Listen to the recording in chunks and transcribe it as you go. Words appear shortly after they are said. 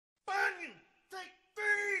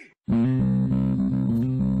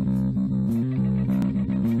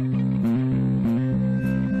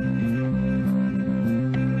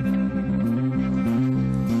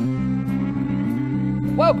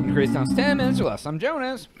to Crazy Town's 10 minutes or less. I'm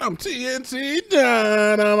Jonas. I'm TNT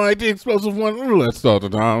Dynamite, the explosive one. Let's start the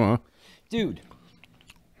drama. Dude.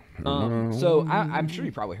 So I'm sure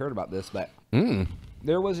you probably heard about this, but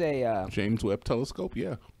there was a... James Webb Telescope,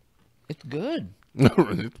 yeah. It's good.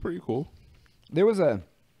 It's pretty cool. There was a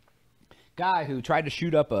guy who tried to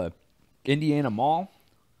shoot up a Indiana mall.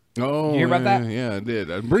 Oh, did you hear about that? Yeah, I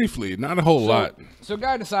did. Briefly, not a whole lot. So a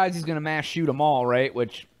guy decides he's going to mass shoot a mall, right?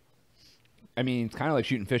 Which, I mean, it's kind of like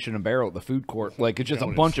shooting fish in a barrel at the food court. Like, it's just a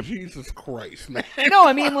bunch of... Jesus Christ, man. No,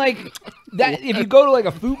 I mean, like, that. If you go to, like,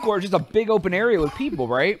 a food court, it's just a big open area with people,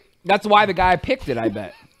 right? That's why the guy picked it, I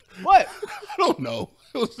bet. What? I don't know.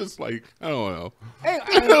 It was just like, I don't know. Hey,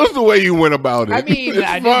 that was the way you went about it. I mean, it's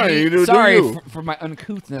fine. Sorry for my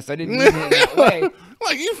uncouthness. I didn't mean it in that way.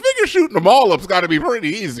 Like, you figure shooting them all up's got to be pretty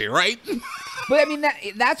easy, right? But, I mean,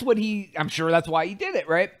 that's what I'm sure that's why he did it,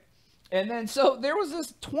 right? And then, so there was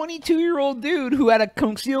this 22-year-old dude who had a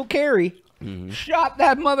concealed carry, shot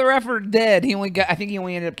that mother effer dead. I think he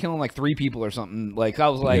only ended up killing like 3 people or something. Like, I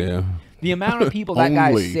was like, the amount of people that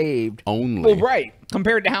guy saved. Well, right.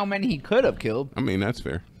 Compared to how many he could have killed. I mean, that's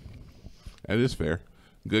fair. That is fair.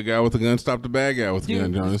 Good guy with a gun stopped the bad guy with a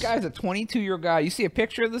gun, Jonas. This guy's a 22-year-old guy. You see a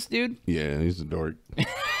picture of this dude? Yeah, he's a dork.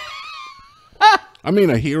 I mean,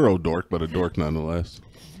 a hero dork, but a dork nonetheless.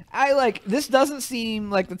 This doesn't seem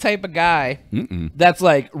like the type of guy that's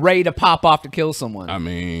like ready to pop off to kill someone. I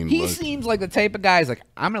mean, he seems like the type of guy who's like,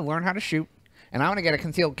 I'm going to learn how to shoot, and I'm going to get a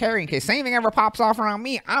concealed carry in case anything ever pops off around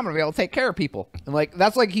me. I'm going to be able to take care of people. And like,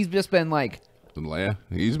 that's like he's just been like. Yeah,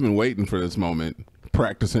 he's been waiting for this moment,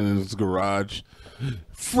 practicing in his garage.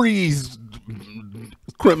 Freeze,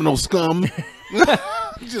 criminal scum.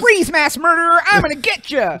 Freeze, mass murderer. I'm going to get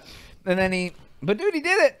you. And then but dude, he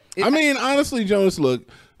did it. I mean, honestly, Jonas, look,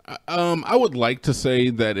 I would like to say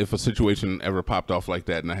that if a situation ever popped off like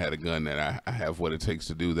that and I had a gun, that I have what it takes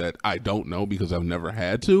to do that. I don't know because I've never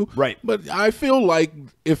had to. Right. But I feel like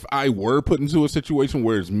if I were put into a situation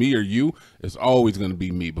where it's me or you, it's always going to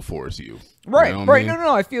be me before it's you. Right, you know right. I mean?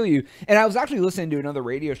 No, I feel you. And I was actually listening to another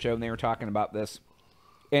radio show and they were talking about this.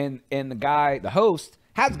 And the host,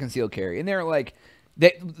 has a concealed carry. And they're like,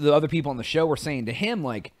 the other people on the show were saying to him,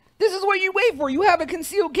 like, this is what you wait for. You have a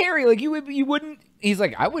concealed carry. Like, you wouldn't. He's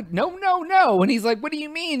like, I would, no. And he's like, what do you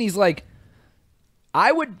mean? He's like,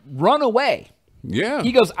 I would run away. Yeah.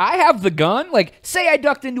 He goes, I have the gun. Like, say I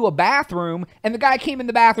ducked into a bathroom and the guy came in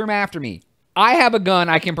the bathroom after me. I have a gun.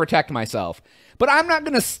 I can protect myself. But I'm not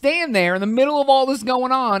going to stand there in the middle of all this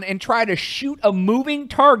going on and try to shoot a moving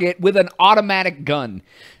target with an automatic gun.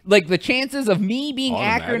 Like, the chances of me being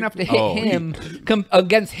accurate enough to hit him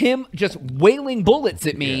against him just wailing bullets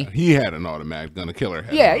at me. Yeah, he had an automatic gun, a killer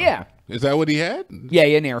had. Yeah. Is that what he had? Yeah,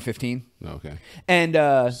 he had an AR-15. Okay.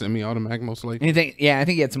 And semi-automatic, most likely. I think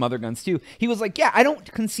he had some other guns too. He was like, yeah, I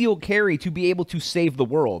don't conceal carry to be able to save the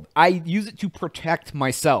world. I use it to protect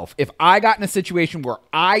myself. If I got in a situation where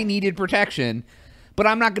I needed protection, but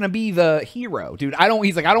I'm not going to be the hero, dude.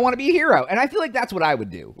 He's like, I don't want to be a hero. And I feel like that's what I would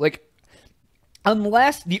do. Like,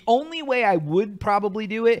 unless the only way I would probably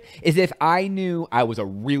do it is if I knew I was a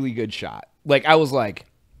really good shot. Like, I was like,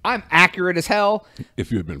 I'm accurate as hell.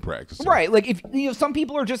 If you had been practicing. Right. Like, if some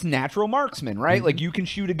people are just natural marksmen, right? Like, you can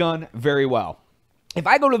shoot a gun very well. If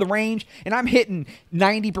I go to the range and I'm hitting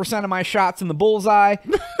 90% of my shots in the bullseye,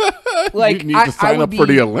 like, you need to sign up for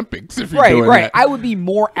the Olympics if you're doing that. I would be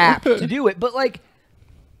more apt to do it. But, like,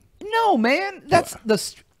 no, man. That's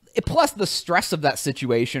plus the stress of that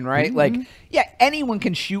situation, right? Like, yeah, anyone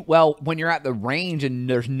can shoot well when you're at the range and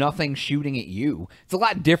there's nothing shooting at you. It's a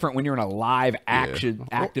lot different when you're in a live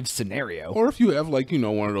active scenario. Or if you have, like,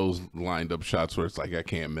 one of those lined up shots where it's like, I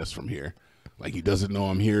can't miss from here. Like, he doesn't know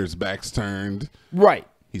I'm here, his back's turned. Right.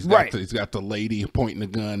 He's got the lady pointing a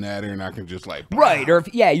gun at her, and I can just like... Right, or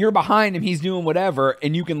if, you're behind him, he's doing whatever,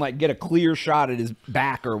 and you can, like, get a clear shot at his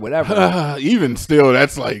back or whatever. Even still,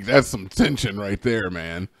 that's some tension right there,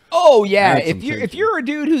 man. Oh, yeah. If you're a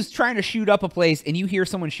dude who's trying to shoot up a place and you hear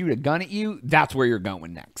someone shoot a gun at you, that's where you're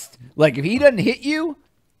going next. Like, if he doesn't hit you,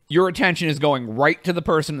 your attention is going right to the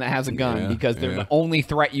person that has a gun because they're the only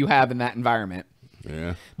threat you have in that environment.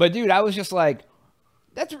 Yeah. But, dude, I was just like,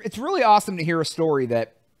 it's really awesome to hear a story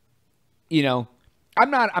that, I'm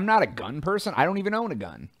not a gun person. I don't even own a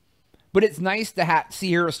gun. But it's nice to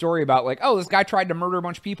hear a story about, like, oh, this guy tried to murder a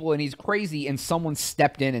bunch of people and he's crazy and someone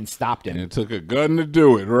stepped in and stopped him. And it took a gun to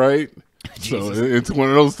do it, right? So it's one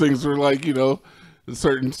of those things where, like,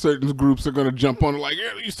 certain groups are going to jump on it like,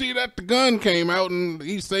 yeah, you see that the gun came out and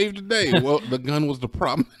he saved the day. Well, the gun was the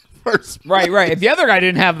problem first. Right. If the other guy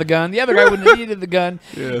didn't have the gun, the other guy wouldn't have needed the gun.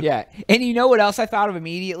 Yeah. And you know what else I thought of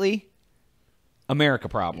immediately? America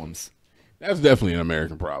problems. That's definitely an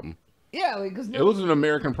American problem. Yeah, like, because It was an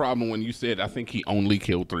American problem when you said, I think he only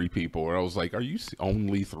killed 3 people. And I was like, are you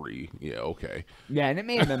only 3? Yeah, okay. Yeah, and it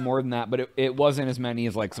may have been more than that, but it wasn't as many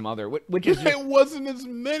as like some other, which is just, It wasn't as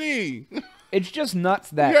many. it's just nuts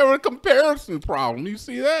that... You have a comparison problem. You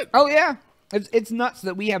see that? Oh, yeah. It's nuts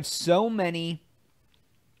that we have so many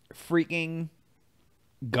freaking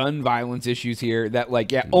gun violence issues here that,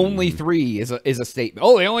 like, yeah, only 3 is a statement.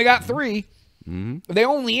 Oh, they only got 3. Mm-hmm. They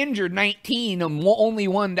only injured 19 and only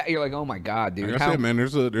 1 died. You're like, oh my god, dude. Like I said, man,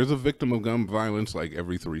 there's a victim of gun violence like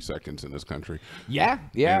every 3 seconds in this country. Yeah.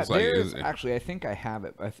 Like, actually, I think I have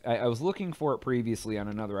it. I was looking for it previously on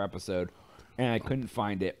another episode, and I couldn't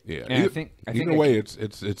find it. Yeah, and I think either way,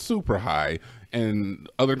 it's super high. And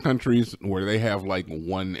other countries where they have like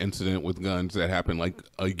 1 incident with guns that happen like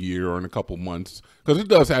a year or in a couple months, because it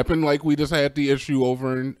does happen. Like we just had the issue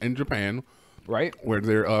over in Japan. Right, where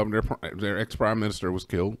their ex-prime minister was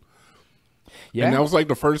killed. Yeah, and that was like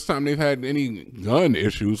the first time they've had any gun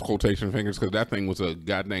issues, quotation fingers, because that thing was a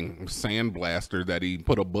goddamn sandblaster that he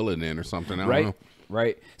put a bullet in or something. I don't know.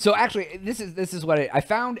 Right. So actually, this is what I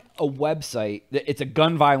found a website that it's a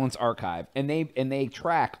gun violence archive, and they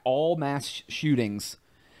track all mass shootings,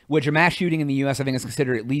 which a mass shooting in the U.S. I think is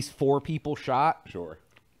considered at least 4 people shot. Sure.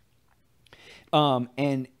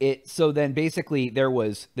 And so then basically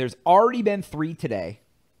there's already been 3 today.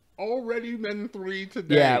 Already been 3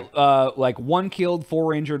 today. Yeah, like 1 killed,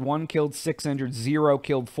 4 injured, 1 killed, 6 injured, 0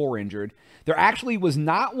 killed, 4 injured. There actually was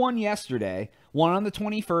not 1 yesterday. 1 on the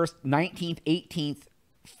 21st, 19th, 18th,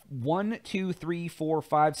 1, 2, 3, 4,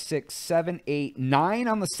 5, 6, 7, 8, 9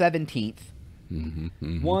 on the 17th.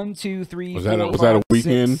 1, 2, 3, 4, 5, was that a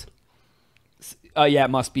weekend? 6, yeah, it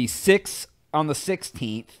must be 6 on the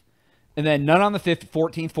 16th. And then none on the 5th,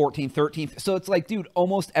 14th, 14th, 13th. So it's like, dude,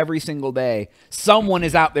 almost every single day, someone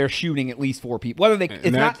is out there shooting at least 4 people. Whether they,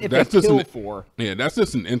 it's not if they kill 4. Yeah, that's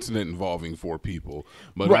just an incident involving 4 people.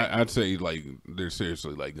 But right. I'd say like there's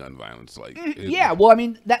seriously like gun violence. Like yeah, well, I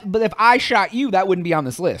mean that. But if I shot you, that wouldn't be on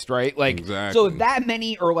this list, right? Like, exactly. So if that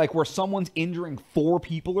many, or like where someone's injuring 4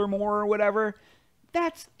 people or more or whatever,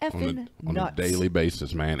 that's effing nuts. On a daily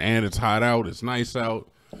basis, man. And it's hot out. It's nice out.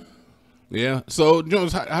 Yeah. So,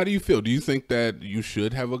 Jones, how do you feel? Do you think that you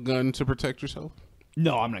should have a gun to protect yourself?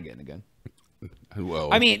 No, I'm not getting a gun.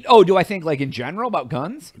 Well, I mean, do I think like in general about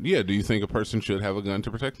guns? Yeah. Do you think a person should have a gun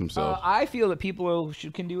to protect themselves? I feel that people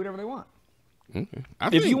can do whatever they want. Okay.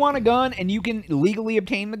 If you want a gun and you can legally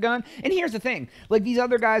obtain the gun, and here's the thing, like these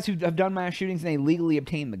other guys who have done mass shootings and they legally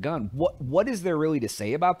obtain the gun, what is there really to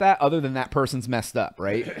say about that other than that person's messed up,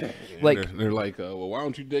 right? Like they're like, well, why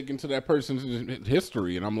don't you dig into that person's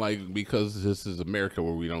history? And I'm like, because this is America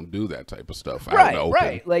where we don't do that type of stuff.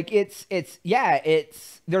 Right. Like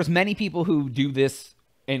there's many people who do this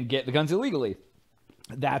and get the guns illegally.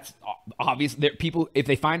 That's obvious. People, if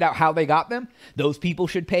they find out how they got them, those people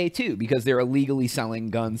should pay too because they're illegally selling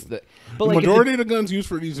guns. But the majority of the guns used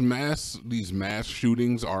for these mass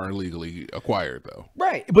shootings are illegally acquired, though.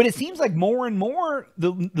 Right, but it seems like more and more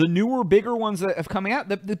the newer, bigger ones that have coming out,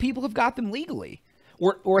 the people have got them legally,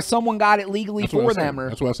 or someone got it legally for them.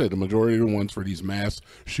 That's what I said. The majority of the ones for these mass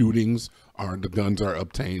shootings the guns are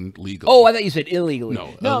obtained legally. Oh, I thought you said illegally.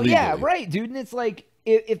 No, illegally. Yeah, right, dude. And it's like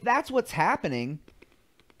if that's what's happening.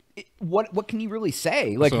 What can you really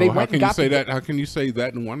say? Like, so they how can you say that? How can you say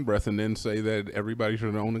that in one breath and then say that everybody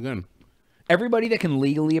should own a gun? Everybody that can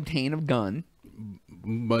legally obtain a gun.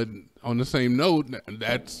 But on the same note,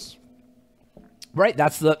 that's right.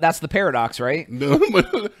 That's the paradox, right? No,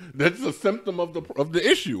 but that's a symptom of the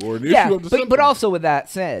issue or the issue of the symptom. But also with that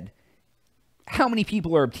said, how many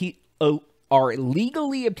people are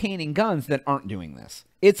legally obtaining guns that aren't doing this?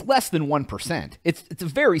 It's less than 1%. It's a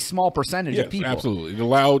very small percentage of people. Absolutely. The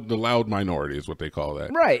loud minority is what they call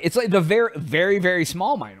that. Right. It's like the very, very, very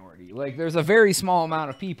small minority. Like there's a very small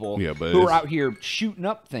amount of people who are out here shooting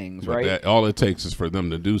up things, right? All it takes is for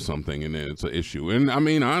them to do something, and then it's an issue. And I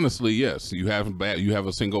mean, honestly, yes, you have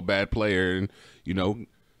a single bad player, and you know.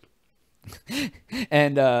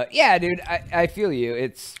 And yeah, dude, I feel you.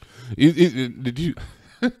 Did you?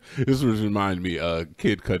 This was remind me.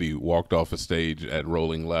 Kid Cudi walked off a stage at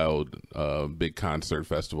Rolling Loud, big concert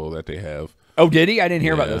festival that they have. Oh, did he? I didn't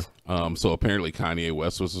hear about this. So apparently Kanye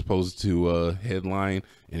West was supposed to headline,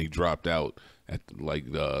 and he dropped out at like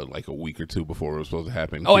a week or 2 before it was supposed to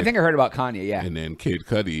happen. Oh, I think I heard about Kanye. Yeah. And then Kid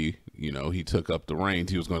Cudi, he took up the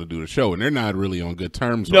reins. He was going to do the show, and they're not really on good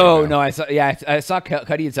terms. No, I saw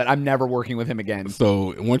Cudi and said I'm never working with him again.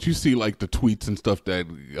 So once you see like the tweets and stuff that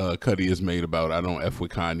Cudi has made about I don't F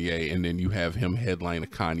with Kanye, and then you have him headline a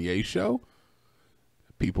Kanye show,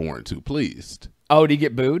 people weren't too pleased. Oh, did he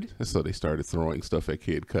get booed? So they started throwing stuff at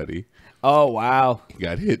Kid Cudi. Oh, wow. He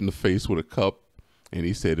got hit in the face with a cup, and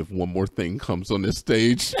he said, if one more thing comes on this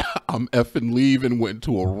stage, I'm effing leaving. Went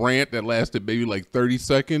to a rant that lasted maybe like 30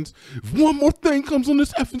 seconds. If one more thing comes on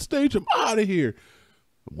this effing stage, I'm out of here.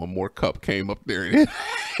 One more cup came up there and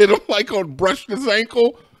hit him like brushed his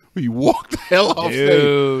ankle. He walked the hell off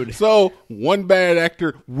stage. So one bad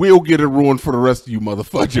actor will get it ruined for the rest of you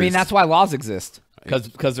motherfuckers. I mean, that's why laws exist.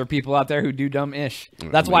 Because there are people out there who do dumb ish.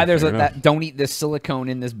 That's why there's that don't eat this silicone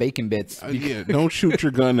in this bacon bits. Yeah, don't shoot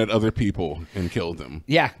your gun at other people and kill them.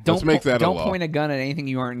 Yeah, let's make that a law. Don't point a gun at anything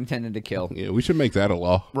you aren't intended to kill. Yeah, we should make that a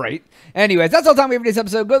law. Right. Anyways, that's all the time we have for today's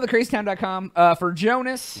episode. Go to thecrazytown.com. For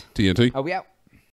Jonas. TNT. We out.